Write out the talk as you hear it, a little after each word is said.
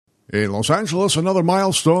In Los Angeles, another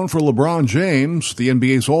milestone for LeBron James, the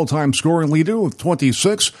NBA's all-time scoring leader with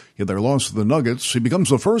 26 in their loss to the Nuggets. He becomes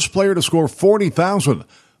the first player to score 40,000.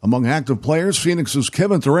 Among active players, Phoenix's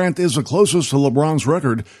Kevin Durant is the closest to LeBron's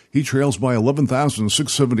record. He trails by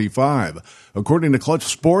 11,675. According to Clutch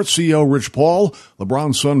Sports CEO Rich Paul,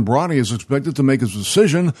 LeBron's son Bronny is expected to make his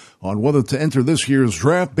decision on whether to enter this year's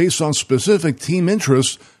draft based on specific team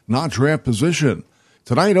interests, not draft position.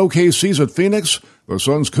 Tonight, OKC's at Phoenix. The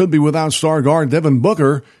Suns could be without star guard Devin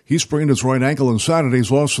Booker. He sprained his right ankle in Saturday's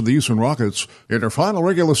loss to the Houston Rockets. In her final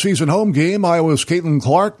regular season home game, Iowa's Caitlin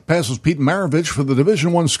Clark passes Pete Maravich for the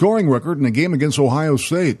Division I scoring record in a game against Ohio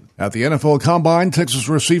State. At the NFL Combine, Texas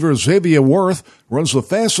receiver Xavier Worth runs the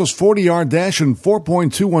fastest 40-yard dash in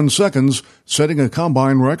 4.21 seconds, setting a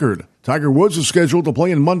Combine record. Tiger Woods is scheduled to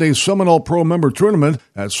play in Monday's Seminole Pro Member Tournament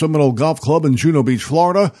at Seminole Golf Club in Juno Beach,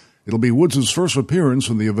 Florida. It'll be Woods' first appearance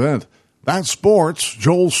in the event. That's sports.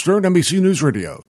 Joel Stern, NBC News Radio.